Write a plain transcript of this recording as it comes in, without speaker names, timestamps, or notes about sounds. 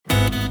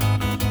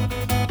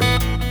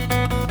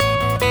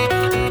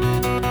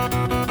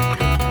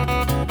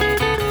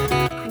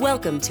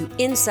Welcome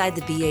to Inside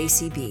the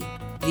BACB,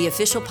 the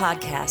official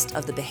podcast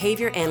of the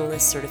Behavior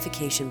Analyst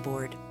Certification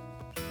Board.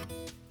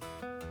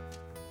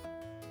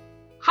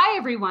 Hi,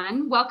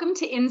 everyone. Welcome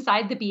to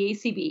Inside the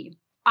BACB.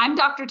 I'm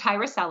Dr.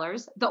 Tyra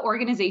Sellers, the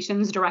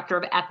organization's Director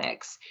of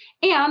Ethics,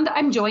 and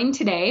I'm joined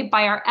today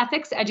by our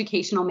Ethics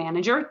Educational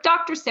Manager,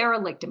 Dr.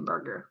 Sarah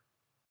Lichtenberger.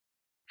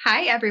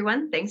 Hi,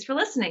 everyone. Thanks for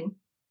listening.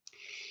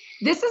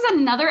 This is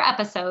another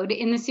episode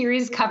in the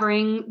series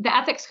covering the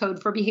Ethics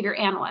Code for Behavior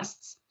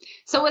Analysts.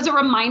 So as a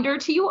reminder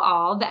to you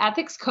all, the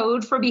Ethics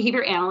Code for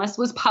Behavior Analysts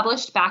was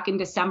published back in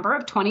December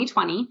of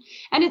 2020,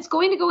 and it's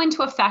going to go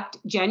into effect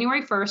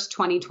January 1st,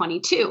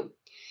 2022.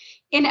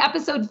 In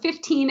episode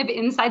 15 of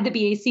Inside the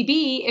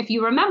BACB, if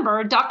you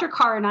remember, Dr.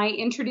 Carr and I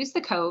introduced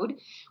the code,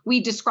 we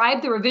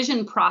described the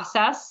revision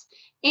process,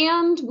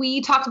 and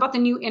we talked about the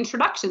new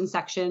introduction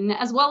section,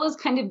 as well as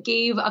kind of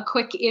gave a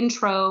quick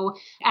intro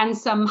and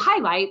some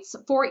highlights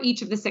for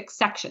each of the 6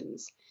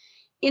 sections.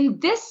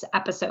 In this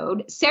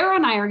episode, Sarah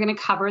and I are going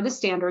to cover the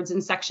standards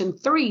in Section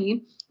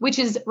 3, which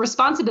is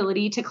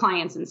responsibility to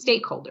clients and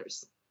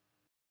stakeholders.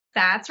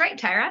 That's right,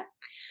 Tyra.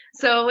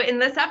 So in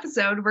this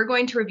episode, we're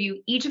going to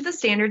review each of the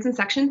standards in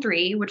Section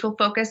 3, which will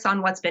focus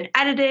on what's been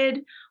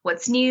edited,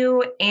 what's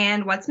new,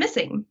 and what's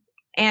missing.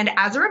 And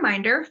as a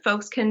reminder,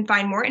 folks can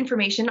find more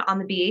information on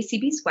the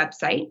BACB's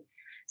website.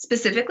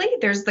 Specifically,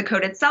 there's the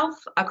code itself,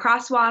 a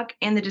crosswalk,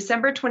 and the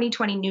December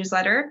 2020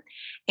 newsletter,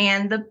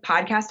 and the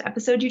podcast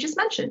episode you just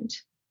mentioned,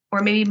 or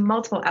maybe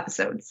multiple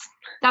episodes.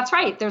 That's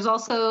right. There's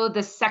also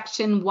the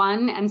Section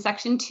 1 and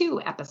Section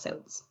 2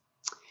 episodes.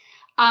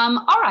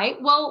 All right,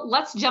 well,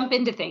 let's jump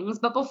into things.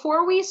 But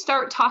before we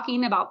start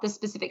talking about the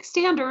specific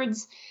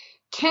standards,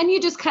 can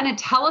you just kind of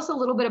tell us a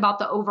little bit about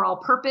the overall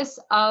purpose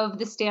of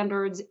the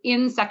standards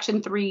in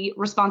Section 3,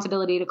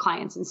 responsibility to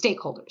clients and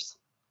stakeholders?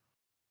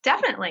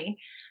 Definitely.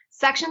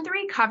 Section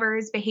 3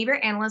 covers behavior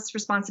analysts'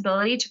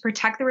 responsibility to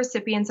protect the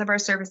recipients of our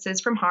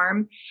services from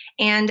harm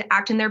and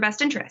act in their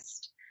best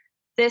interest.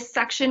 This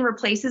section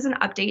replaces and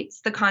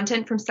updates the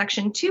content from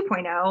Section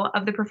 2.0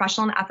 of the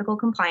Professional and Ethical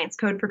Compliance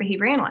Code for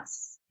Behavior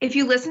Analysts. If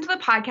you listen to the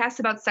podcast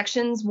about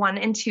Sections 1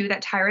 and 2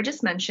 that Tyra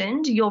just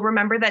mentioned, you'll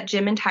remember that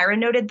Jim and Tyra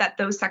noted that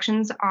those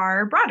sections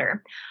are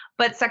broader,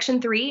 but Section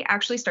 3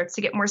 actually starts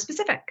to get more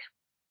specific.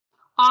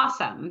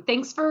 Awesome.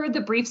 Thanks for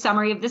the brief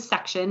summary of this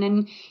section.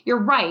 And you're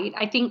right.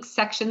 I think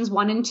Sections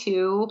 1 and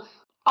 2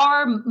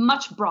 are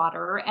much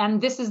broader.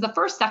 And this is the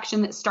first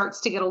section that starts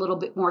to get a little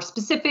bit more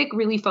specific,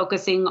 really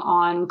focusing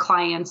on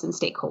clients and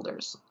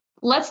stakeholders.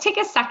 Let's take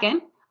a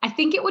second. I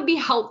think it would be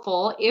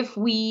helpful if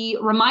we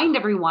remind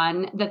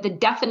everyone that the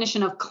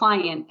definition of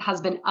client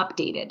has been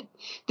updated.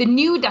 The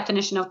new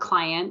definition of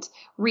client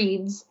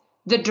reads,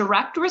 the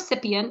direct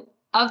recipient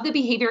of the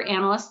behavior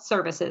analyst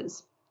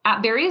services.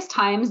 At various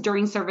times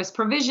during service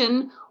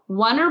provision,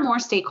 one or more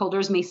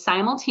stakeholders may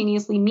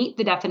simultaneously meet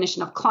the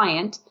definition of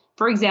client,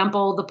 for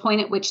example, the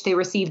point at which they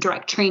receive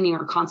direct training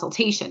or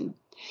consultation.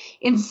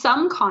 In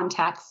some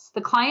contexts,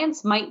 the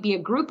clients might be a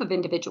group of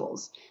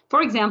individuals,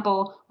 for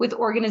example, with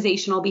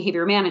organizational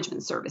behavior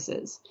management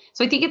services.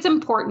 So I think it's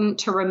important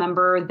to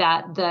remember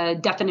that the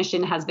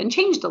definition has been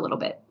changed a little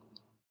bit.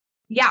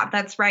 Yeah,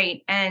 that's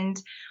right.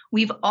 And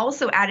we've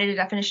also added a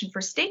definition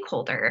for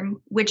stakeholder,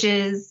 which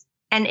is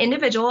an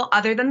individual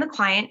other than the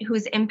client who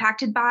is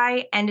impacted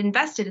by and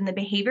invested in the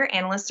behavior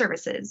analyst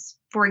services.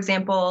 For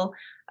example,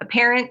 a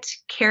parent,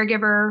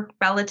 caregiver,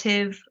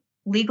 relative,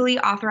 legally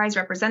authorized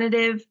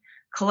representative,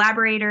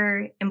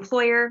 collaborator,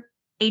 employer,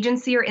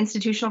 agency or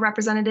institutional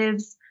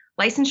representatives,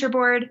 licensure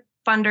board,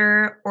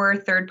 funder, or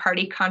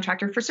third-party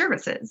contractor for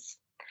services.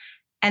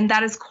 And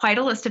that is quite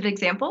a list of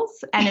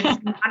examples, and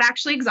it's not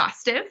actually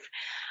exhaustive.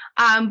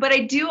 But I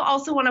do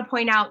also want to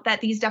point out that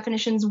these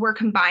definitions were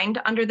combined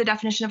under the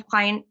definition of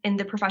client in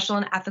the Professional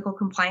and Ethical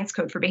Compliance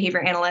Code for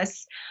Behavior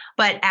Analysts.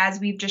 But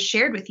as we've just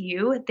shared with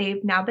you,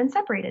 they've now been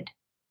separated.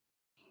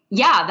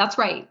 Yeah, that's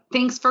right.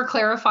 Thanks for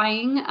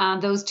clarifying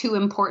those two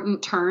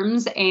important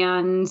terms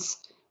and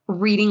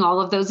reading all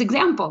of those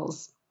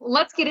examples.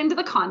 Let's get into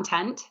the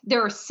content.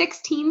 There are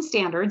 16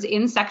 standards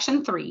in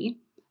Section 3.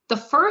 The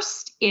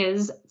first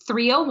is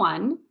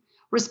 301,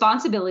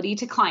 responsibility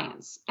to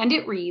clients, and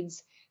it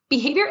reads,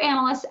 behavior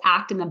analysts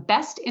act in the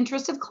best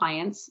interest of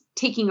clients,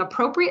 taking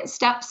appropriate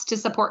steps to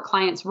support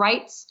clients'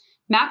 rights,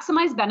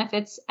 maximize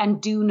benefits,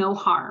 and do no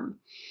harm.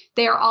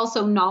 They are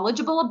also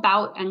knowledgeable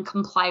about and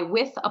comply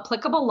with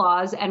applicable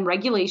laws and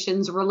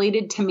regulations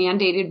related to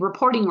mandated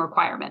reporting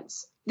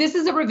requirements. This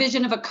is a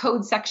revision of a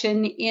code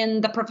section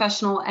in the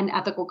Professional and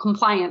Ethical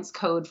Compliance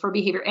Code for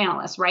Behavior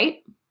Analysts,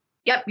 right?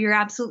 Yep, you're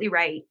absolutely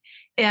right.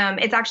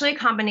 It's actually a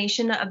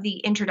combination of the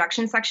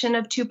introduction section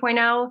of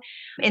 2.0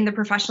 in the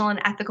Professional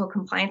and Ethical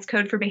Compliance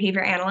Code for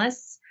Behavior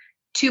Analysts,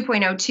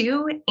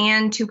 2.02,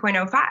 and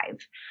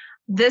 2.05.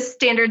 This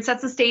standard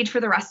sets the stage for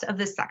the rest of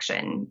this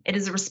section. It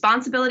is a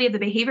responsibility of the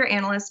behavior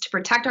analyst to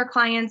protect our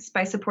clients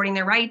by supporting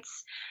their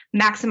rights,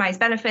 maximize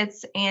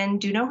benefits, and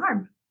do no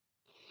harm.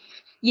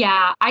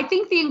 Yeah, I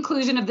think the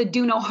inclusion of the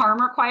do no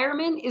harm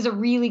requirement is a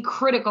really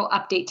critical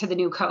update to the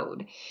new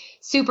code.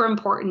 Super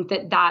important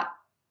that that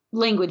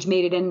language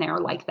made it in there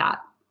like that.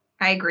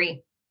 I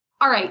agree.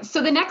 All right,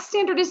 so the next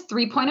standard is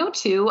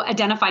 3.02,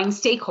 identifying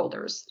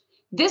stakeholders.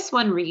 This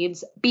one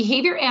reads,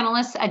 behavior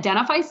analysts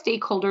identify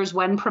stakeholders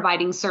when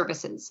providing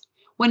services.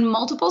 When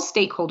multiple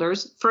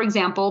stakeholders, for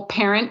example,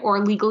 parent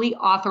or legally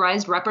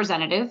authorized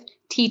representative,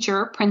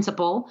 teacher,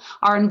 principal,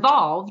 are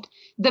involved,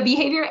 the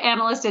behavior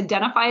analyst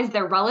identifies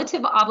their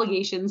relative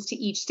obligations to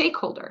each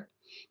stakeholder.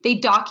 They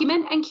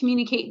document and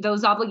communicate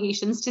those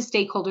obligations to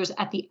stakeholders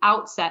at the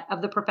outset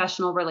of the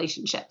professional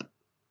relationship.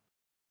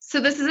 So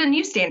this is a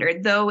new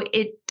standard, though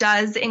it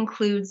does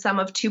include some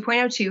of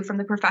 2.02 from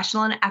the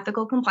Professional and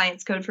Ethical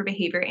Compliance Code for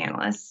Behavior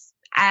Analysts.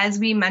 As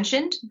we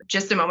mentioned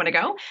just a moment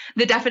ago,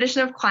 the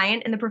definition of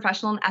client in the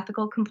Professional and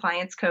Ethical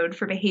Compliance Code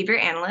for Behavior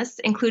Analysts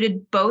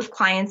included both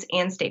clients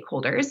and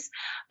stakeholders.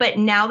 But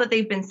now that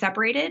they've been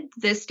separated,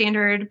 this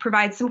standard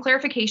provides some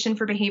clarification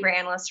for behavior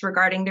analysts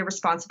regarding their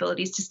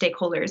responsibilities to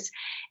stakeholders,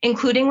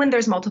 including when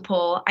there's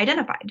multiple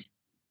identified.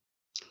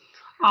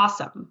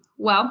 Awesome.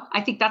 Well, I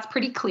think that's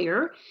pretty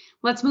clear.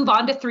 Let's move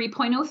on to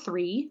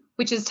 3.03,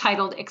 which is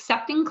titled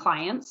Accepting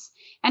Clients,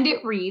 and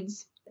it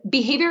reads,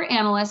 behavior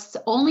analysts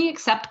only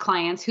accept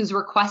clients whose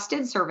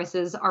requested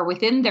services are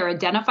within their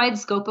identified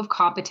scope of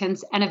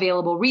competence and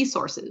available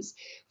resources,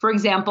 for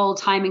example,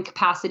 time and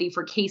capacity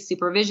for case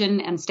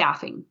supervision and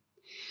staffing.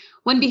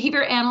 When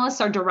behavior analysts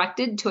are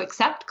directed to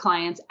accept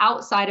clients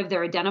outside of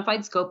their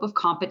identified scope of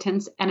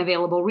competence and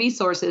available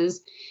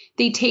resources,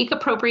 they take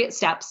appropriate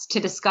steps to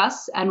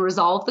discuss and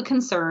resolve the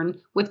concern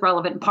with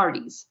relevant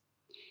parties.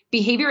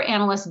 Behavior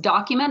analysts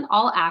document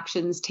all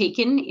actions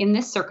taken in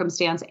this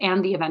circumstance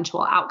and the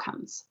eventual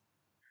outcomes.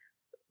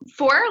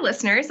 For our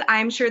listeners,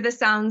 I'm sure this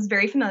sounds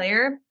very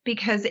familiar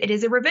because it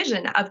is a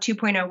revision of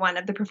 2.01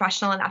 of the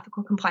Professional and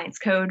Ethical Compliance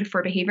Code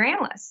for Behavior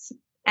Analysts.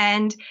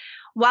 And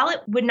while it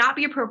would not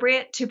be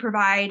appropriate to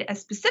provide a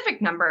specific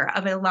number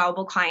of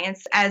allowable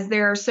clients, as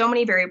there are so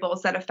many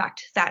variables that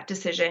affect that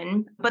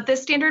decision, but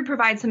this standard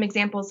provides some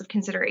examples of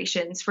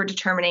considerations for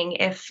determining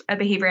if a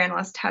behavior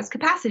analyst has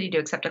capacity to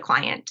accept a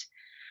client.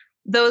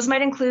 Those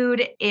might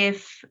include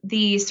if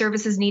the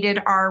services needed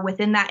are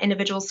within that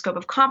individual's scope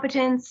of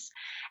competence,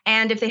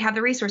 and if they have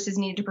the resources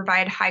needed to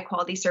provide high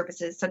quality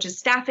services such as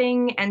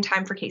staffing and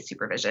time for case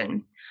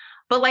supervision.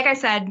 But like I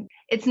said,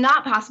 it's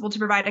not possible to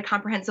provide a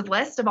comprehensive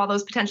list of all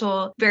those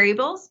potential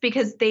variables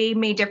because they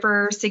may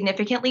differ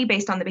significantly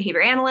based on the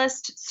behavior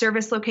analyst,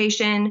 service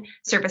location,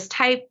 service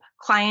type,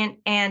 client,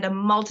 and a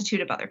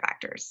multitude of other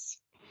factors.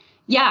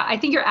 Yeah, I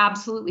think you're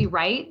absolutely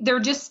right. There are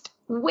just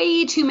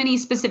way too many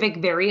specific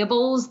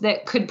variables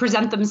that could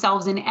present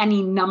themselves in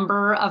any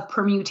number of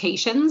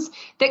permutations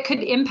that could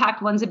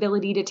impact one's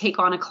ability to take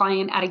on a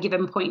client at a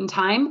given point in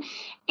time.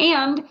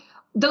 And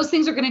those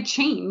things are going to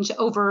change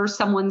over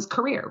someone's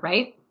career,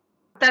 right?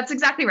 That's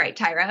exactly right,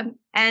 Tyra.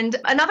 And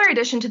another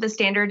addition to the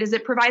standard is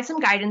it provides some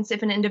guidance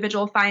if an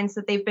individual finds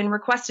that they've been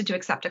requested to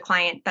accept a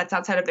client that's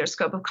outside of their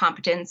scope of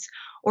competence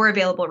or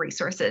available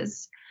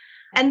resources.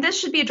 And this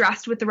should be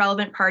addressed with the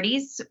relevant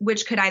parties,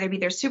 which could either be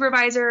their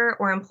supervisor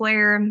or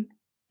employer.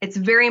 It's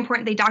very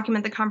important they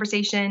document the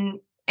conversation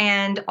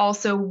and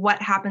also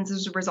what happens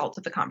as a result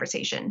of the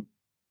conversation.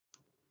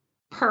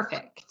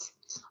 Perfect.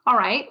 All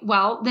right.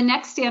 Well, the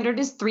next standard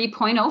is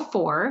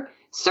 3.04,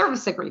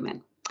 service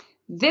agreement.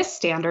 This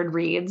standard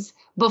reads,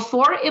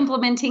 before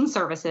implementing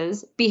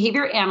services,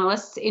 behavior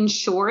analysts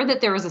ensure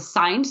that there is a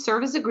signed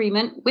service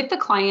agreement with the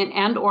client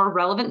and or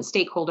relevant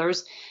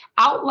stakeholders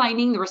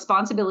outlining the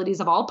responsibilities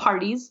of all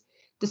parties,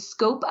 the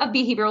scope of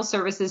behavioral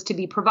services to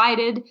be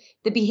provided,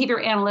 the behavior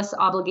analyst's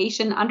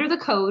obligation under the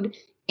code,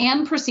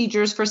 and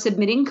procedures for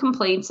submitting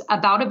complaints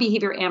about a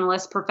behavior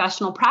analyst's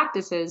professional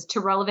practices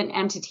to relevant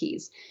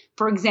entities.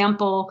 For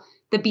example,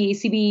 the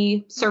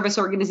BACB, service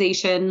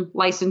organization,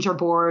 licensure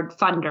board,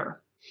 funder.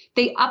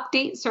 They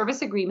update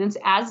service agreements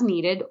as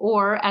needed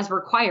or as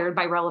required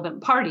by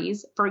relevant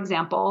parties, for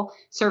example,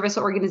 service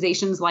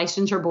organizations,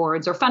 licensure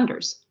boards, or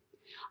funders.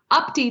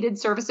 Updated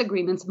service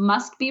agreements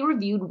must be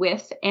reviewed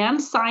with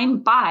and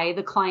signed by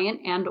the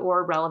client and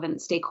or relevant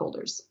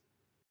stakeholders.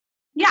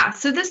 Yeah,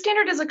 so this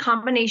standard is a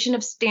combination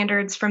of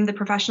standards from the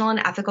Professional and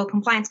Ethical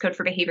Compliance Code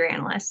for Behavior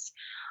Analysts,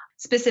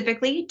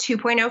 specifically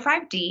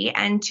 2.05D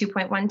and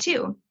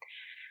 2.12.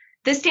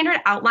 This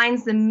standard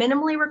outlines the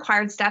minimally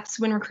required steps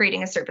when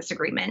creating a service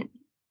agreement.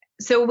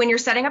 So when you're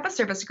setting up a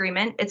service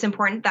agreement, it's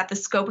important that the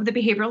scope of the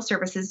behavioral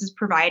services is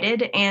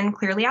provided and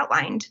clearly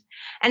outlined.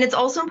 And it's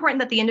also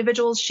important that the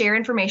individuals share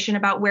information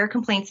about where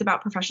complaints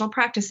about professional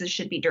practices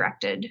should be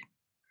directed.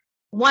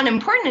 One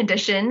important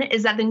addition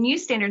is that the new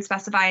standard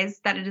specifies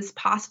that it is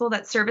possible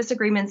that service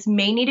agreements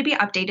may need to be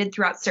updated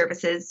throughout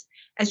services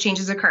as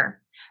changes occur,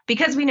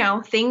 because we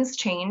know things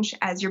change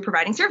as you're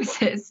providing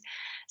services.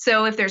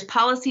 So if there's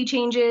policy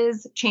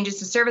changes, changes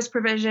to service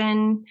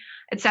provision,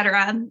 et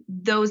cetera,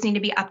 those need to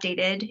be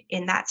updated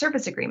in that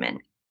service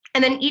agreement.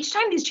 And then each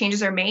time these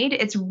changes are made,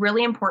 it's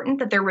really important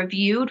that they're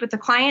reviewed with the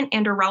client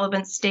and or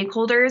relevant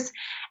stakeholders,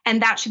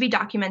 and that should be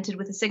documented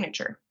with a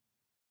signature.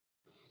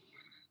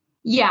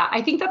 Yeah,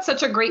 I think that's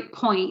such a great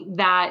point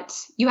that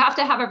you have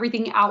to have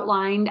everything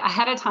outlined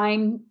ahead of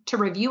time to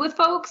review with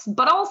folks.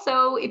 But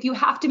also, if you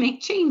have to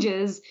make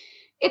changes,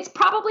 it's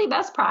probably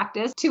best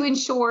practice to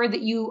ensure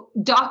that you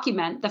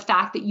document the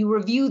fact that you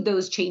reviewed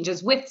those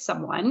changes with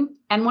someone.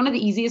 And one of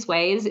the easiest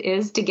ways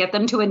is to get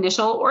them to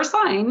initial or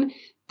sign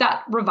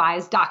that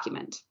revised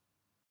document.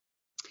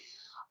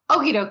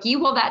 Okie dokie.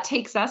 Well, that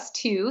takes us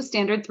to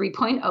Standard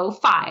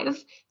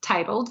 3.05,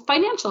 titled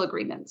Financial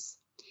Agreements.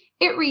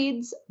 It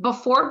reads,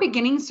 before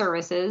beginning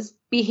services,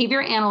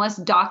 behavior analysts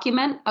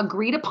document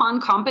agreed upon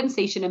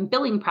compensation and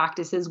billing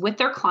practices with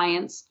their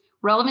clients,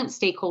 relevant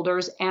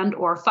stakeholders,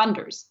 and/or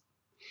funders.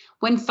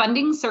 When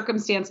funding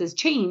circumstances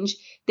change,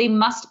 they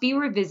must be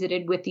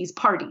revisited with these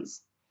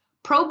parties.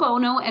 Pro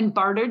bono and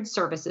bartered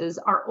services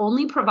are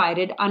only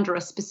provided under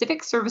a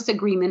specific service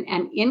agreement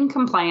and in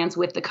compliance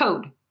with the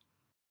code.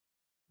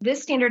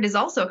 This standard is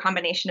also a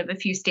combination of a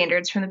few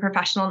standards from the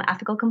Professional and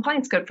Ethical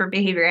Compliance Code for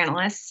Behavior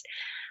Analysts.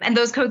 And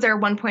those codes are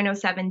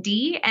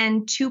 1.07D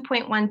and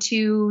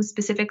 2.12,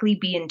 specifically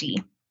B and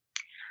D.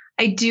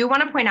 I do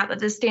want to point out that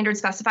this standard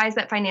specifies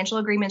that financial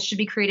agreements should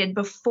be created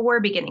before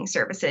beginning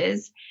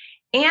services.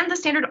 And the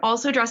standard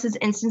also addresses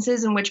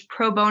instances in which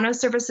pro bono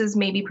services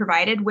may be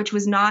provided, which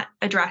was not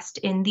addressed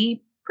in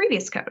the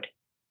previous code.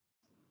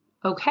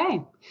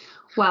 Okay,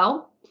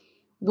 well,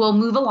 we'll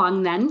move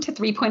along then to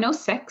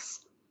 3.06.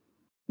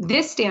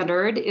 This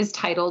standard is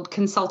titled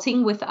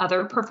Consulting with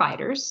Other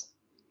Providers.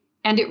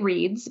 And it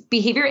reads,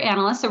 behavior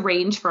analysts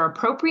arrange for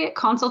appropriate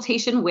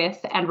consultation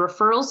with and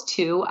referrals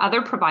to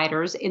other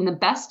providers in the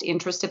best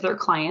interest of their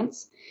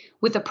clients,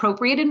 with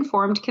appropriate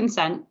informed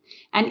consent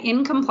and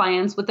in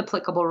compliance with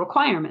applicable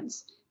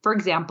requirements. For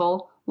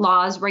example,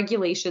 laws,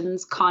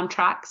 regulations,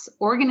 contracts,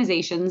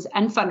 organizations,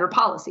 and funder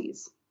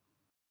policies.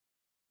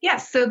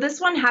 Yes, so this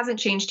one hasn't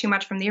changed too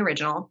much from the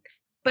original.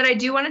 But I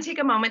do want to take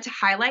a moment to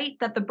highlight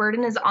that the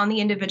burden is on the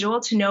individual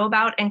to know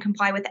about and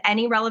comply with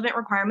any relevant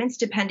requirements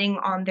depending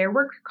on their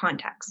work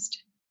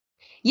context.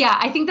 Yeah,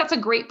 I think that's a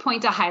great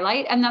point to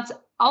highlight. And that's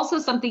also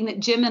something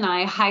that Jim and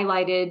I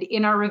highlighted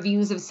in our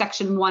reviews of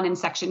Section 1 and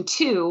Section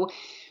 2,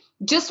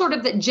 just sort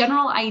of the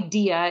general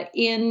idea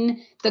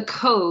in the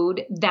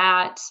code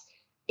that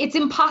it's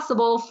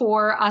impossible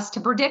for us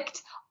to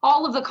predict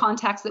all of the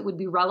contexts that would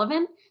be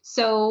relevant.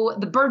 So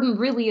the burden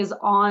really is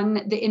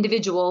on the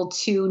individual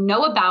to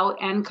know about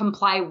and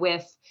comply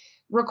with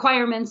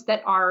requirements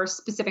that are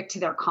specific to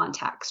their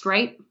context,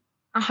 right?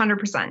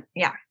 100%,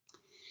 yeah.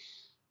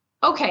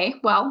 Okay,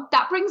 well,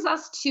 that brings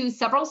us to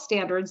several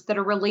standards that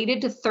are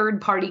related to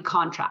third-party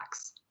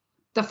contracts.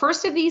 The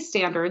first of these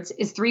standards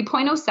is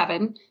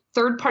 3.07,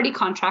 third-party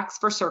contracts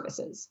for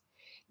services.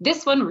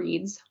 This one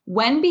reads,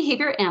 when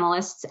behavior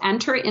analysts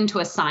enter into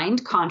a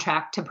signed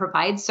contract to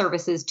provide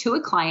services to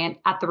a client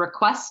at the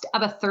request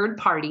of a third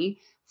party,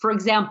 for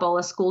example,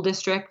 a school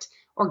district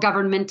or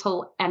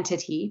governmental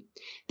entity,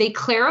 they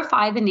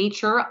clarify the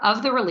nature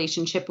of the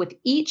relationship with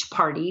each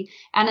party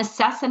and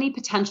assess any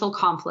potential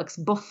conflicts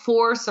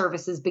before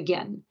services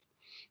begin.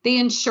 They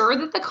ensure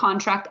that the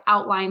contract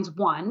outlines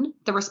 1,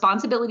 the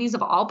responsibilities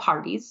of all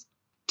parties,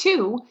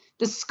 2,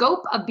 the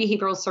scope of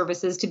behavioral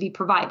services to be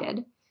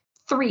provided,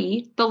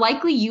 3, the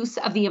likely use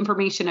of the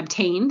information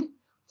obtained,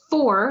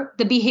 4,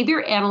 the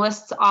behavior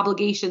analyst's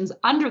obligations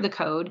under the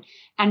code,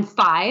 and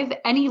 5,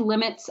 any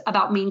limits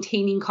about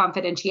maintaining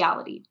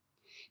confidentiality.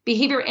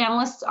 Behavior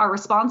analysts are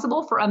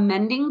responsible for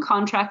amending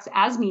contracts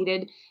as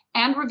needed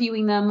and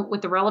reviewing them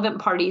with the relevant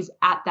parties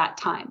at that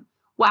time.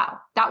 Wow,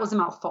 that was a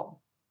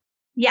mouthful.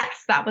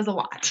 Yes, that was a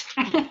lot,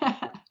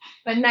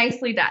 but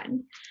nicely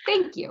done.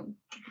 Thank you.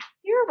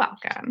 You're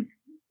welcome.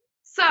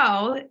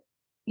 So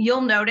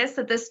you'll notice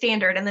that this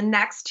standard and the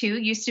next two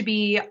used to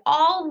be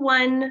all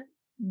one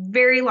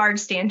very large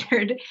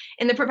standard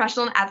in the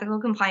Professional and Ethical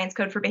Compliance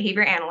Code for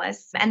Behavior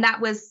Analysts, and that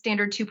was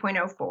Standard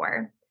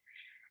 2.04.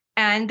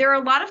 And there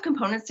are a lot of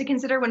components to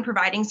consider when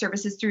providing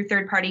services through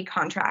third-party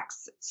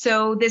contracts.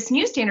 So this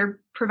new standard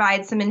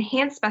provides some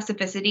enhanced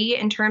specificity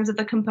in terms of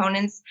the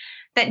components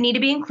that need to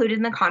be included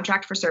in the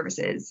contract for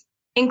services,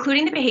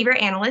 including the behavior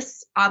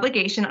analyst's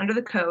obligation under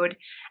the code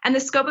and the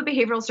scope of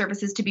behavioral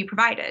services to be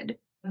provided.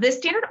 This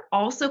standard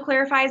also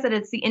clarifies that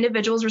it's the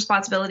individual's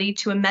responsibility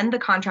to amend the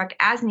contract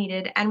as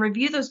needed and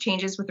review those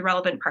changes with the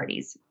relevant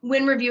parties.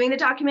 When reviewing the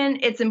document,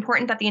 it's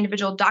important that the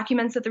individual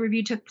documents that the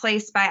review took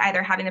place by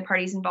either having the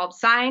parties involved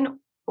sign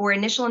or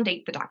initial and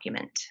date the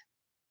document.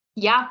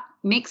 Yeah,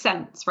 makes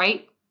sense,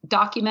 right?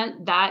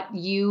 Document that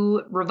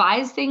you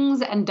revise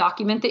things and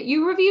document that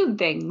you reviewed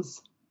things.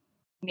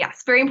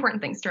 Yes, very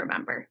important things to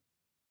remember.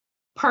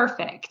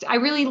 Perfect. I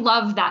really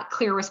love that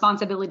clear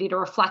responsibility to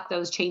reflect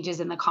those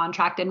changes in the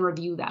contract and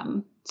review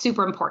them.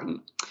 Super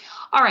important.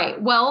 All right.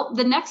 Well,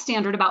 the next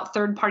standard about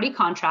third-party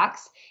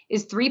contracts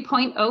is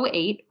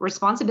 3.08,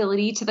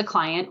 responsibility to the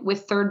client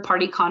with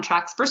third-party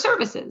contracts for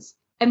services.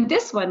 And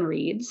this one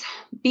reads,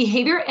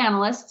 behavior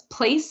analysts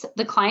place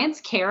the client's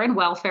care and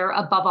welfare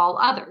above all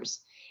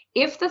others.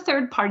 If the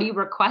third party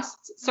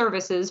requests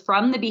services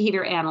from the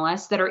behavior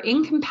analyst that are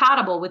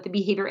incompatible with the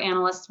behavior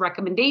analyst's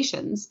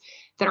recommendations,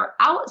 that are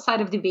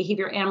outside of the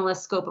behavior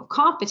analyst's scope of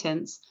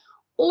competence,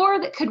 or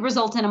that could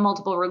result in a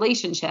multiple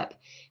relationship,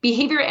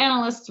 behavior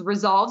analysts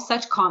resolve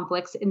such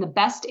conflicts in the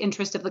best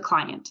interest of the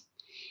client.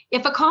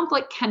 If a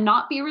conflict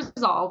cannot be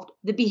resolved,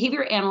 the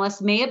behavior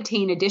analyst may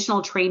obtain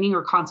additional training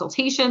or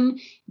consultation,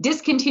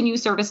 discontinue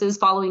services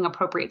following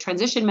appropriate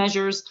transition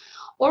measures,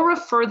 or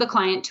refer the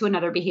client to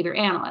another behavior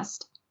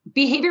analyst.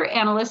 Behavior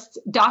analysts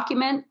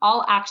document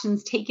all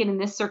actions taken in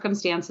this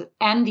circumstance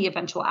and the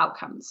eventual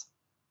outcomes.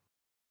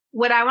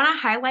 What I want to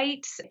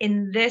highlight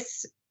in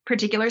this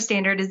particular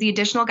standard is the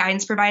additional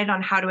guidance provided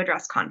on how to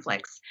address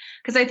conflicts,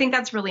 because I think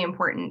that's really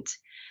important.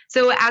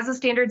 So as the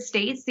standard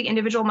states, the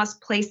individual must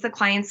place the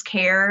client's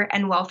care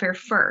and welfare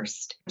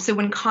first. So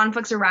when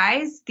conflicts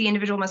arise, the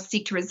individual must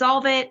seek to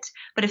resolve it.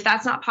 But if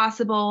that's not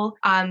possible,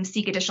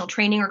 seek additional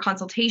training or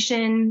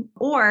consultation,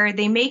 or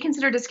they may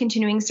consider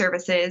discontinuing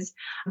services,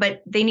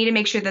 but they need to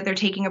make sure that they're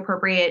taking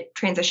appropriate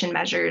transition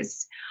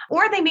measures.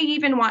 Or they may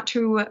even want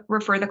to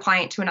refer the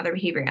client to another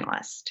behavior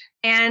analyst.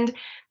 And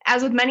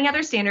as with many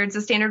other standards,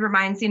 the standard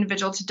reminds the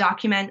individual to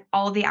document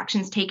all of the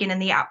actions taken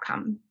and the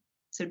outcome.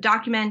 So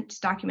document,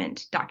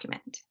 document,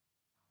 document.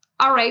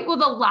 All right, well,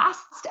 the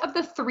last of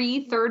the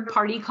 3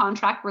 third-party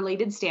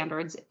contract-related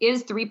standards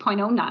is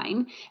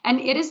 3.09, and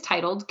it is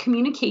titled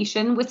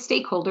Communication with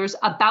Stakeholders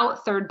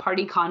About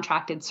Third-Party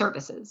Contracted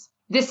Services.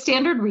 This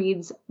standard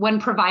reads, when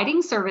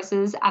providing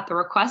services at the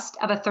request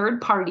of a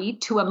third party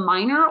to a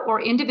minor or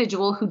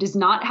individual who does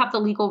not have the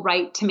legal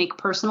right to make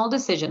personal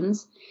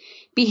decisions,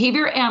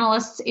 behavior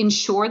analysts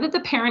ensure that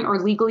the parent or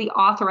legally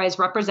authorized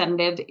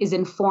representative is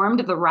informed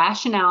of the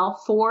rationale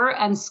for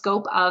and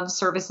scope of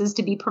services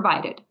to be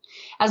provided,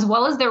 as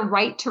well as their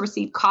right to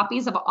receive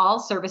copies of all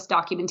service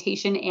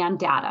documentation and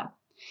data.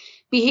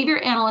 Behavior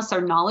analysts are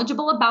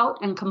knowledgeable about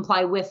and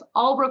comply with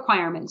all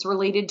requirements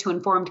related to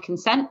informed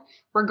consent,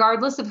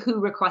 regardless of who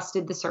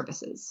requested the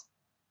services.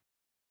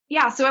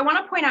 Yeah, so I want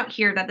to point out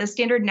here that the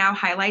standard now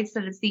highlights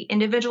that it's the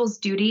individual's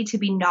duty to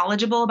be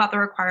knowledgeable about the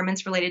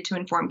requirements related to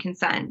informed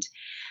consent.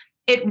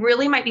 It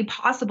really might be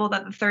possible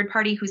that the third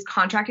party who's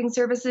contracting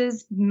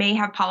services may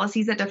have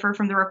policies that differ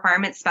from the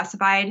requirements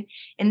specified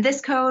in this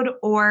code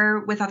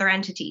or with other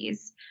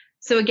entities.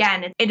 So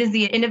again, it is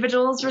the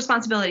individual's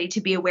responsibility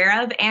to be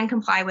aware of and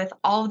comply with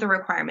all of the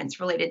requirements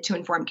related to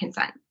informed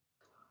consent.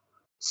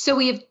 So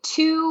we have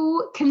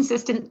 2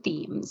 consistent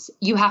themes.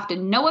 You have to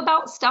know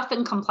about stuff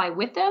and comply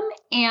with them,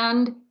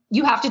 and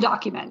you have to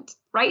document,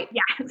 right?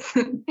 Yes,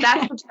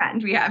 that's the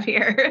trend we have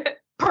here.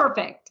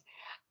 Perfect.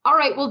 All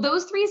right, well,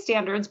 those 3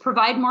 standards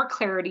provide more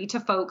clarity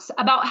to folks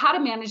about how to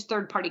manage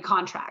third-party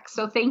contracts.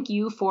 So thank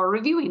you for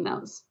reviewing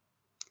those.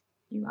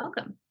 You're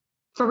welcome.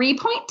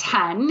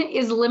 3.10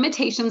 is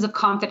limitations of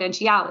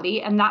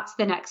confidentiality, and that's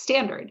the next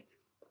standard.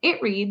 It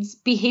reads,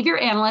 behavior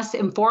analysts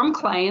inform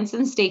clients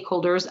and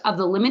stakeholders of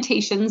the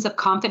limitations of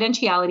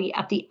confidentiality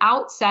at the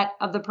outset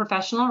of the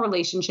professional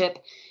relationship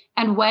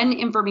and when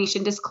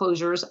information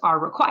disclosures are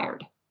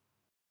required.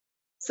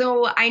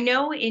 So I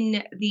know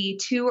in the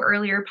 2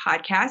 earlier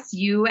podcasts,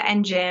 you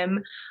and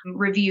Jim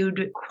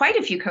reviewed quite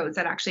a few codes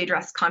that actually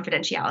address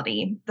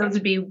confidentiality. Those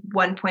would be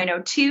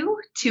 1.02,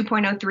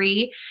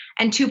 2.03,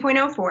 and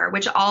 2.04,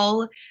 which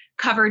all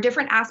cover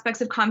different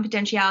aspects of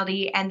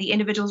confidentiality and the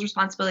individual's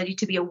responsibility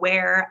to be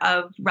aware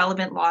of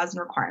relevant laws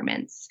and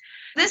requirements.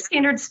 This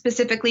standard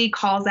specifically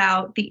calls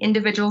out the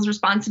individual's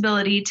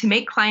responsibility to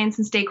make clients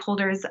and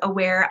stakeholders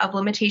aware of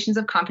limitations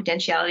of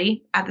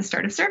confidentiality at the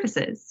start of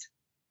services.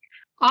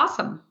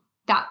 Awesome.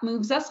 That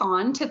moves us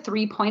on to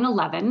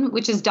 3.11,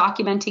 which is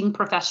documenting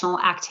professional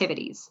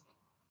activities.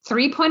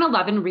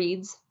 3.11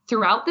 reads,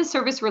 throughout the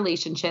service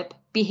relationship,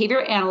 behavior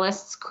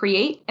analysts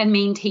create and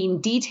maintain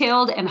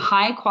detailed and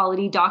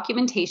high-quality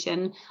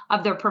documentation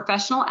of their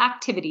professional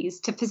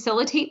activities to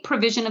facilitate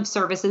provision of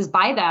services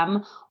by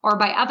them or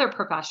by other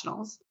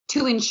professionals,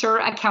 to ensure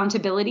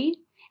accountability,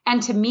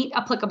 and to meet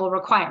applicable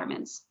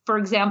requirements, for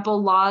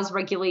example, laws,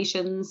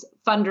 regulations,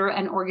 funder,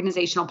 and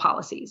organizational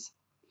policies.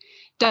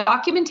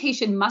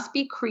 Documentation must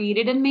be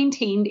created and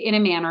maintained in a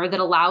manner that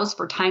allows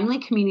for timely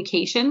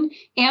communication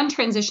and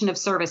transition of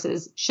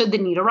services should the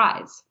need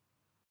arise.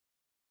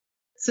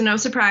 So no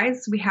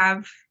surprise, we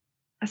have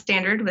a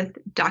standard with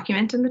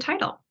document in the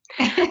title.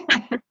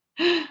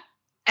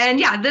 And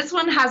yeah, this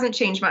one hasn't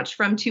changed much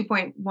from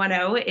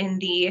 2.10 in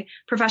the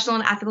Professional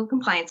and Ethical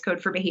Compliance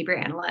Code for Behavior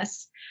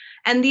Analysts.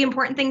 And the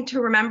important thing to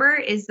remember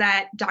is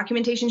that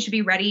documentation should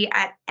be ready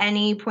at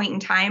any point in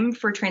time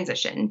for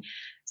transition.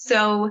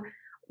 So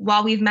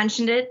while we've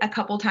mentioned it a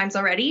couple times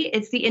already,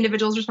 it's the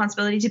individual's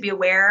responsibility to be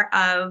aware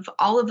of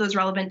all of those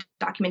relevant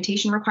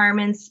documentation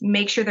requirements,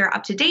 make sure they're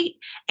up to date,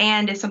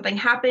 and if something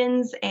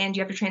happens and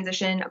you have to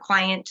transition a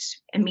client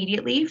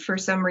immediately for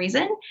some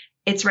reason,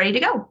 it's ready to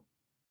go.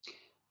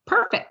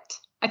 Perfect.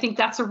 I think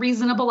that's a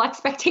reasonable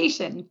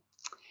expectation.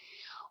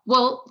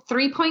 Well,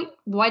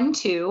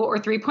 3.12 or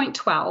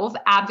 3.12,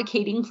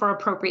 advocating for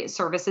appropriate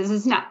services,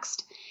 is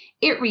next.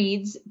 It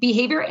reads,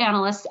 behavior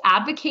analysts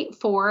advocate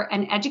for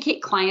and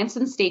educate clients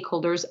and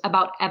stakeholders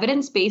about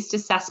evidence-based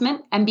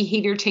assessment and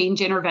behavior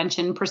change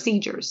intervention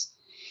procedures.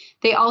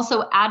 They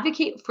also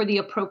advocate for the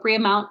appropriate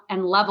amount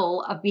and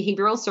level of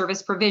behavioral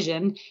service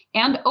provision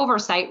and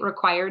oversight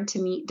required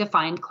to meet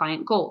defined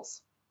client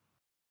goals.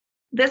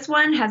 This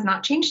one has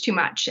not changed too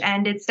much,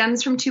 and it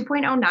stems from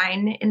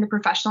 2.09 in the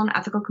Professional and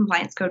Ethical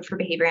Compliance Code for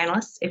Behavior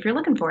Analysts, if you're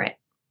looking for it.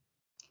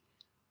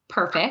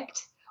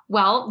 Perfect.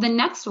 Well, the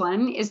next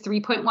one is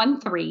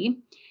 3.13,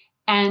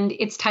 and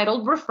it's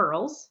titled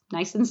Referrals,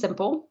 nice and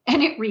simple,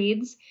 and it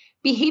reads,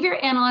 Behavior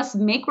analysts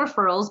make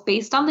referrals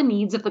based on the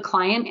needs of the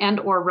client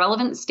and/or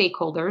relevant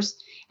stakeholders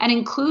and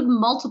include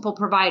multiple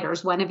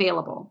providers when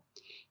available.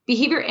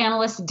 Behavior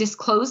analysts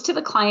disclose to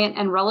the client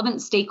and relevant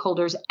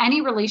stakeholders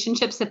any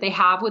relationships that they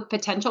have with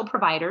potential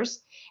providers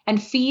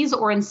and fees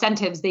or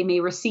incentives they may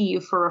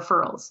receive for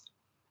referrals.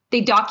 They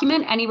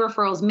document any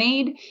referrals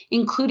made,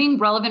 including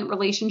relevant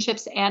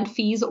relationships and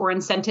fees or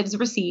incentives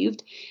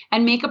received,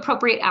 and make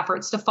appropriate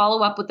efforts to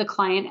follow up with the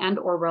client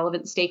and/or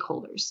relevant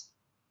stakeholders.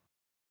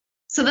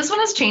 So this one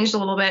has changed a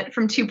little bit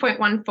from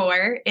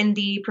 2.14 in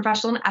the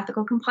Professional and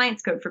Ethical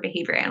Compliance Code for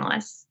Behavior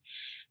Analysts.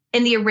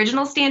 In the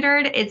original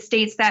standard, it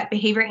states that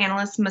behavior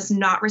analysts must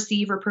not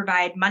receive or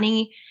provide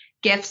money,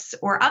 gifts,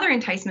 or other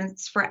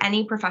enticements for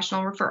any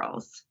professional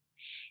referrals.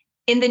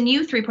 In the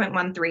new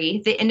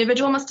 3.13, the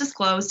individual must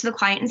disclose to the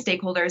client and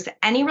stakeholders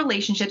any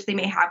relationships they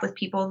may have with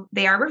people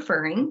they are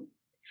referring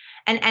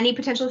and any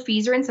potential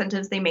fees or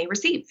incentives they may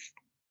receive.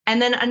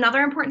 And then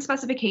another important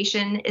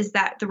specification is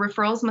that the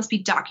referrals must be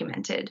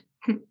documented,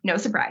 no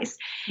surprise,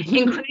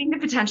 including the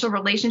potential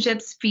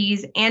relationships,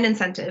 fees, and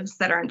incentives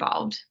that are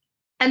involved.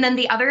 And then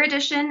the other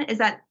addition is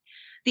that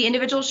the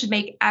individual should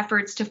make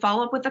efforts to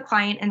follow up with the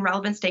client and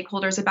relevant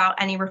stakeholders about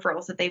any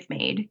referrals that they've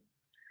made.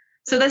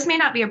 So this may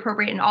not be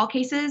appropriate in all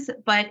cases,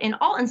 but in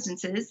all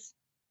instances,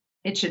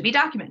 it should be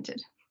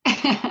documented.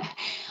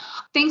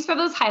 Thanks for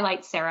those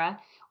highlights, Sarah.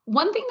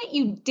 One thing that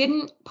you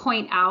didn't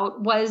point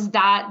out was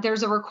that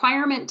there's a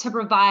requirement to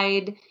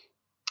provide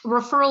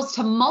referrals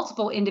to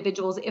multiple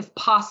individuals if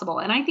possible.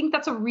 And I think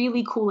that's a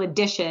really cool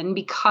addition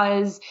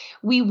because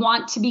we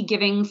want to be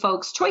giving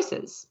folks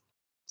choices.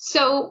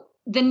 So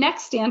the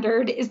next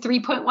standard is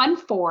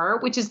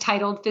 3.14, which is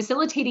titled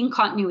Facilitating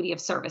Continuity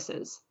of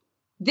Services.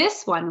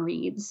 This one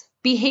reads,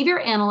 Behavior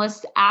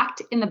analysts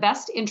act in the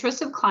best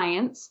interest of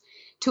clients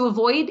to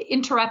avoid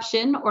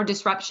interruption or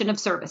disruption of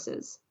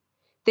services.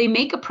 They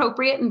make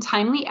appropriate and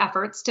timely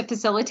efforts to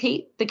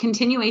facilitate the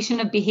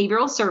continuation of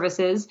behavioral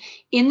services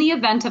in the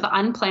event of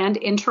unplanned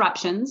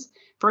interruptions,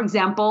 for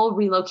example,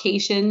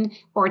 relocation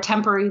or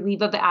temporary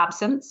leave of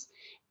absence,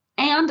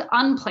 and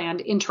unplanned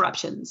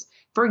interruptions,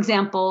 for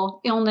example,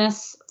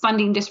 illness,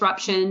 funding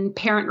disruption,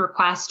 parent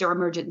request, or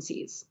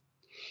emergencies.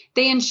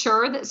 They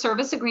ensure that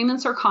service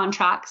agreements or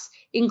contracts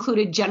include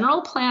a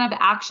general plan of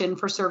action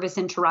for service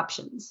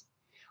interruptions.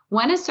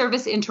 When a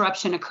service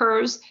interruption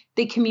occurs,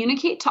 they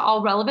communicate to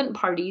all relevant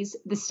parties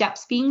the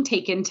steps being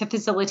taken to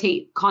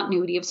facilitate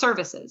continuity of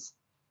services.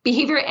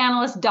 Behavior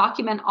analysts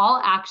document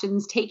all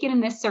actions taken in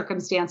this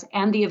circumstance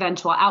and the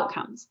eventual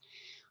outcomes.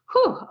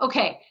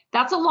 Okay,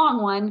 that's a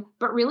long one,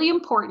 but really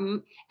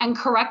important. And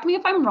correct me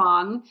if I'm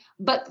wrong,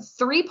 but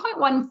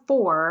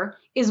 3.14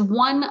 is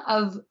one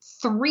of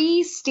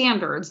 3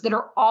 standards that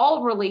are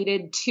all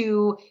related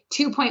to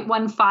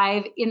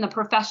 2.15 in the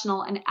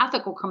Professional and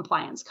Ethical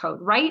Compliance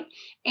Code, right?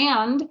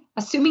 And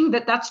assuming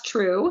that that's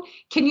true,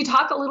 can you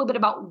talk a little bit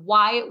about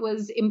why it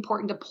was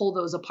important to pull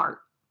those apart?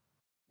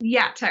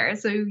 Yeah, Tara,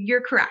 so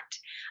you're correct.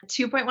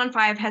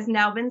 2.15 has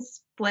now been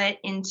split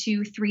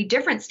into 3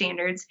 different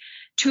standards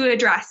to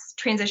address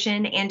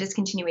transition and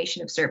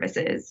discontinuation of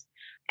services.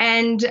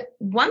 And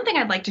one thing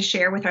I'd like to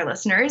share with our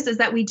listeners is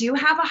that we do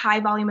have a high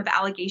volume of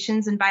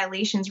allegations and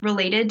violations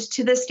related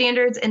to the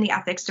standards in the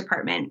ethics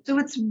department. So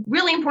it's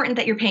really important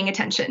that you're paying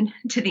attention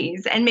to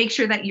these and make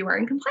sure that you are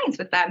in compliance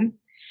with them.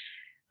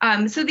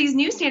 So these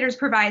new standards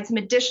provide some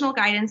additional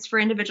guidance for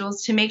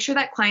individuals to make sure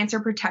that clients are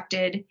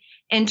protected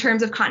in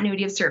terms of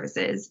continuity of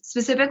services,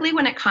 specifically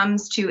when it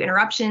comes to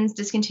interruptions,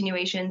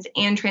 discontinuations,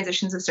 and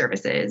transitions of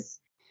services.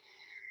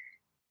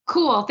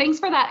 Cool. Thanks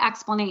for that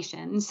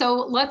explanation.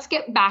 So let's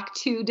get back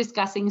to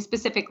discussing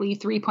specifically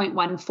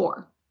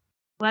 3.14.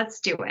 Let's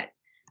do it.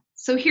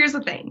 So here's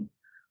the thing.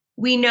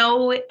 We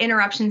know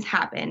interruptions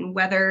happen,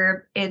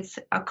 whether it's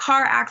a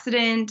car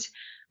accident,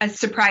 a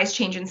surprise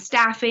change in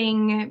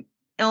staffing,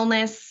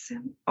 illness,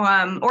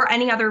 or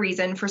any other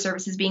reason for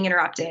services being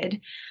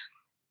interrupted.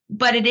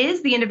 But it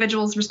is the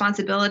individual's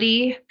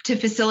responsibility to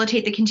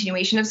facilitate the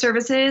continuation of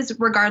services,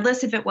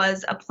 regardless if it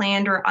was a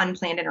planned or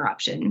unplanned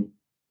interruption.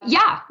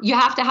 Yeah, you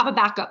have to have a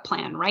backup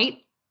plan, right?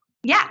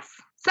 Yes.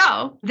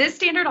 So this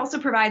standard also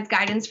provides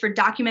guidance for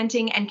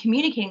documenting and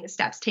communicating the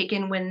steps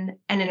taken when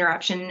an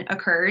interruption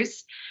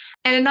occurs.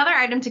 And another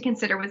item to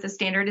consider with the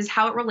standard is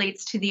how it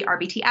relates to the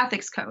RBT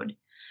Ethics Code.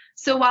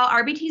 So while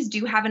RBTs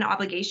do have an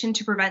obligation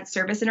to prevent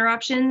service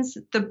interruptions,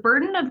 the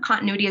burden of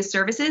continuity of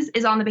services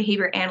is on the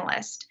behavior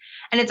analyst.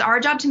 And it's our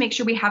job to make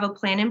sure we have a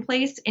plan in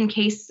place in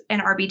case an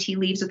RBT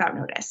leaves without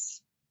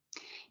notice.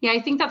 Yeah, I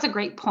think that's a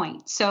great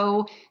point.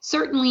 So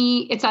certainly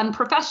it's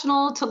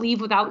unprofessional to leave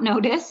without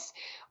notice,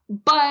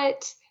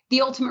 but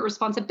the ultimate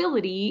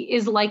responsibility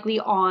is likely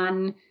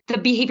on the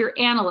behavior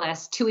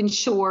analyst to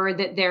ensure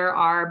that there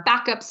are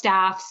backup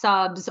staff,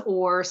 subs,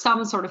 or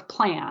some sort of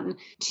plan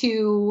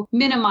to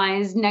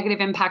minimize negative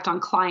impact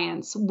on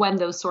clients when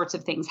those sorts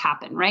of things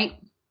happen, right?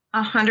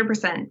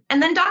 100%.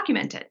 And then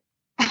document it.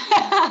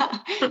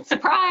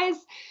 Surprise.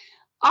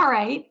 All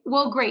right.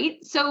 Well,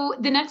 great. So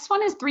the next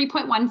one is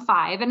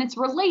 3.15, and it's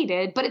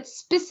related, but it's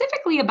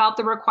specifically about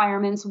the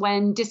requirements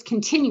when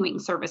discontinuing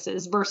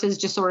services versus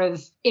just sort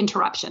of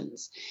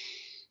interruptions.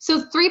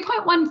 So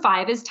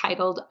 3.15 is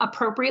titled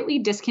Appropriately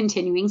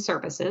Discontinuing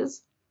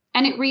Services,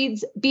 and it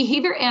reads,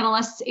 behavior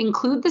analysts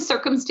include the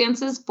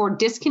circumstances for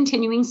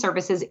discontinuing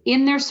services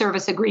in their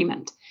service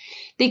agreement.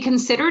 They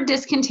consider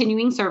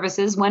discontinuing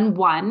services when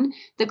 1,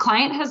 the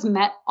client has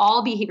met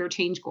all behavior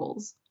change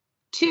goals.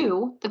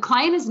 2, the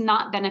client is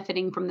not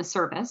benefiting from the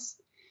service.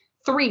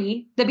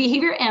 3, the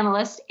behavior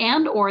analyst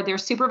and or their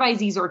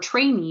supervisees or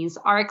trainees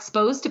are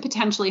exposed to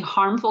potentially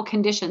harmful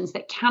conditions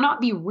that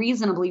cannot be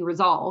reasonably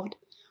resolved.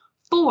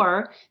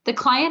 4, the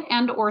client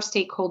and or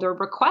stakeholder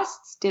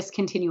requests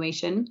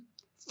discontinuation.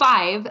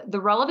 5,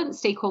 the relevant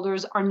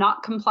stakeholders are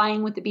not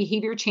complying with the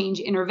behavior change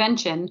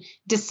intervention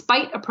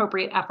despite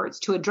appropriate efforts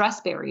to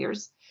address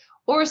barriers.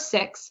 Or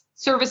 6,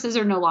 services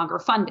are no longer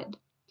funded.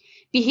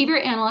 Behavior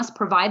analysts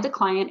provide the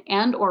client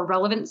and or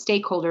relevant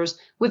stakeholders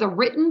with a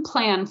written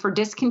plan for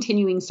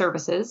discontinuing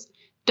services,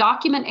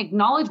 document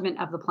acknowledgement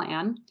of the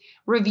plan,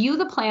 review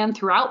the plan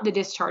throughout the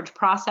discharge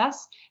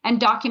process, and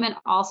document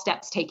all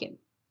steps taken.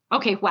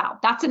 Okay, wow,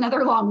 that's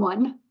another long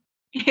one.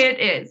 It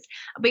is,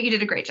 but you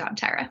did a great job,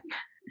 Tara.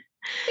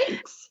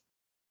 Thanks.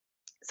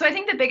 So I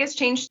think the biggest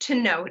change to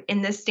note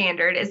in this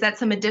standard is that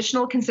some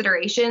additional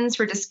considerations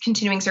for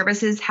discontinuing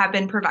services have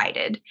been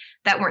provided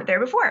that weren't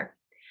there before.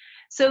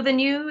 So the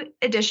new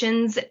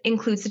additions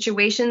include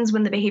situations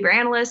when the behavior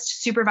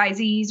analyst,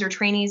 supervisees, or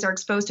trainees are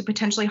exposed to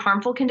potentially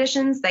harmful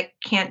conditions that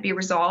can't be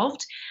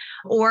resolved,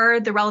 or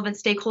the relevant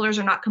stakeholders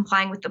are not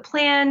complying with the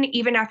plan,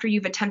 even after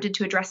you've attempted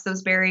to address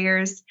those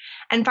barriers.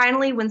 And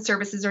finally, when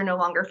services are no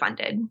longer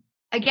funded.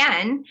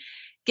 Again,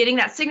 getting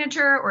that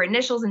signature or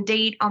initials and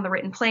date on the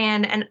written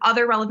plan and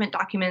other relevant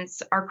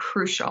documents are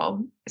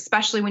crucial,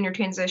 especially when you're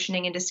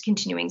transitioning and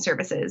discontinuing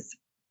services,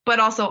 but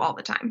also all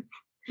the time.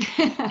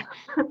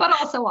 But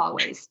also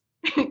always.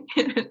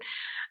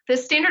 The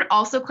standard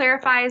also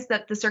clarifies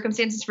that the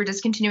circumstances for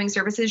discontinuing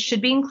services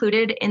should be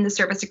included in the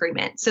service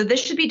agreement. So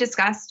this should be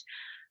discussed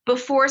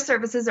before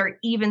services are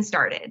even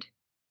started.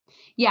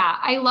 Yeah,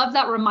 I love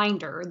that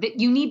reminder that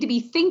you need to be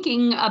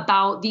thinking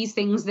about these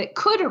things that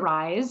could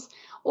arise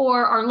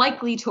or are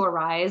likely to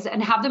arise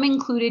and have them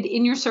included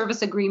in your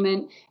service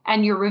agreement,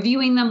 and you're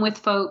reviewing them with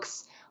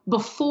folks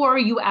before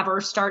you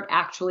ever start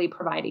actually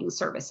providing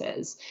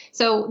services.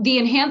 So the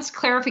enhanced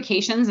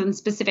clarifications and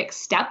specific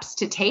steps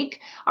to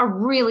take are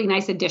really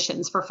nice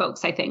additions for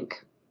folks, I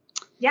think.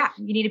 Yeah,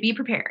 you need to be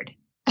prepared.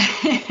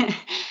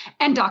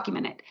 And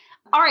document it.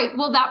 All right,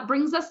 well, that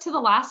brings us to the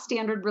last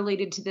standard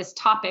related to this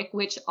topic,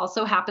 which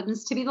also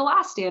happens to be the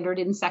last standard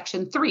in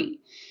Section 3.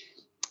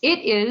 It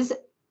is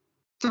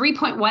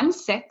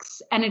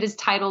 3.16, and it is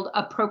titled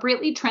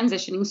Appropriately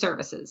Transitioning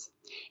Services.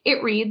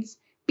 It reads,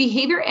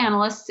 behavior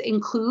analysts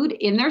include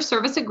in their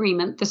service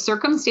agreement the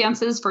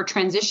circumstances for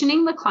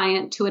transitioning the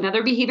client to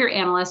another behavior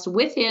analyst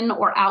within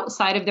or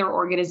outside of their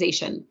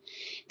organization.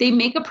 They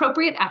make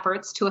appropriate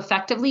efforts to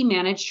effectively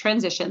manage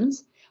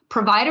transitions,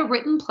 provide a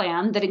written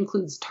plan that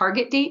includes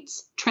target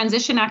dates,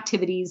 transition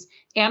activities,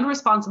 and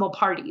responsible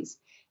parties,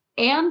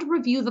 and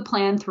review the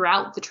plan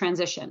throughout the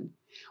transition.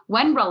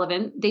 When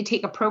relevant, they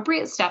take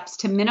appropriate steps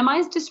to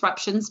minimize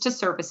disruptions to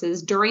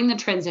services during the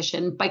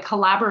transition by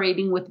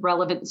collaborating with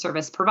relevant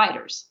service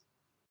providers.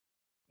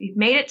 We've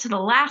made it to the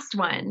last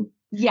one.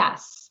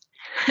 Yes.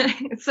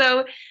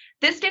 So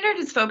this standard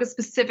is focused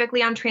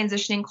specifically on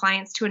transitioning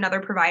clients to another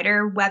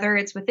provider, whether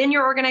it's within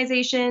your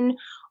organization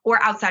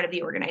or outside of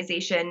the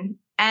organization.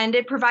 And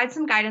it provides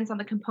some guidance on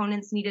the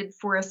components needed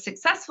for a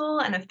successful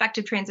and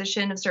effective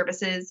transition of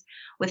services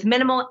with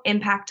minimal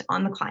impact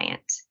on the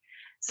client.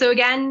 So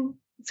again,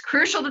 it's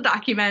crucial to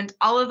document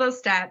all of those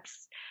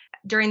steps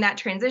during that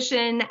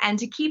transition and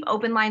to keep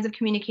open lines of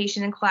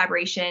communication and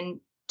collaboration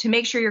to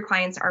make sure your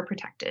clients are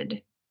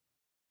protected.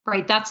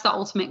 Right, that's the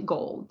ultimate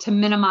goal, to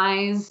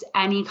minimize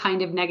any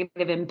kind of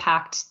negative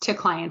impact to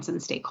clients and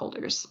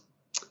stakeholders.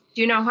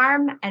 Do no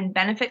harm and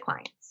benefit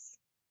clients.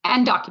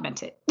 And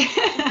document it.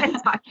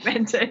 And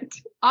document it.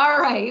 All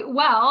right.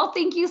 Well,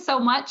 thank you so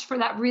much for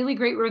that really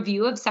great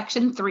review of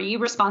Section 3,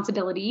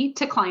 Responsibility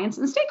to Clients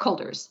and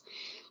Stakeholders.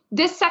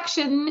 This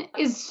section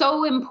is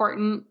so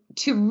important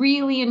to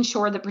really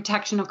ensure the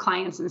protection of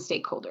clients and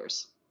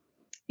stakeholders.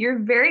 You're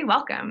very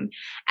welcome.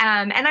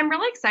 And I'm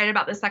really excited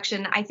about this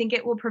section. I think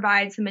it will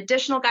provide some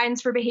additional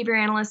guidance for behavior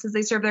analysts as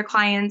they serve their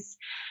clients.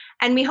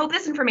 And we hope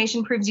this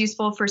information proves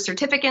useful for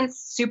certificates,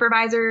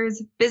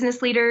 supervisors,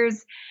 business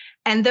leaders,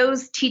 and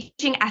those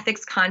teaching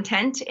ethics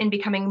content in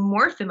becoming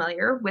more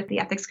familiar with the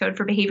ethics code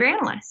for behavior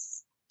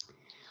analysts.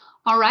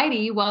 All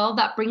righty. Well,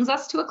 that brings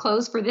us to a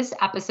close for this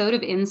episode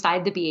of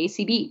Inside the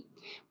BACB.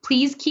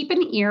 Please keep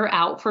an ear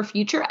out for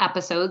future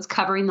episodes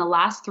covering the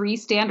last 3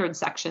 standard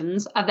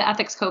sections of the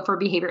Ethics Code for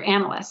Behavior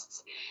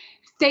Analysts.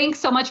 Thanks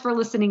so much for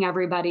listening,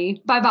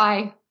 everybody.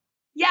 Bye-bye.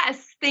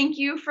 Yes, thank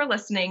you for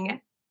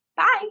listening.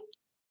 Bye.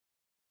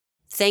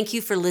 Thank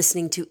you for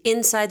listening to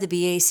Inside the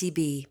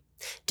BACB.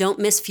 Don't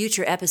miss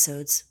future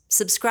episodes.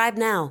 Subscribe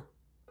now.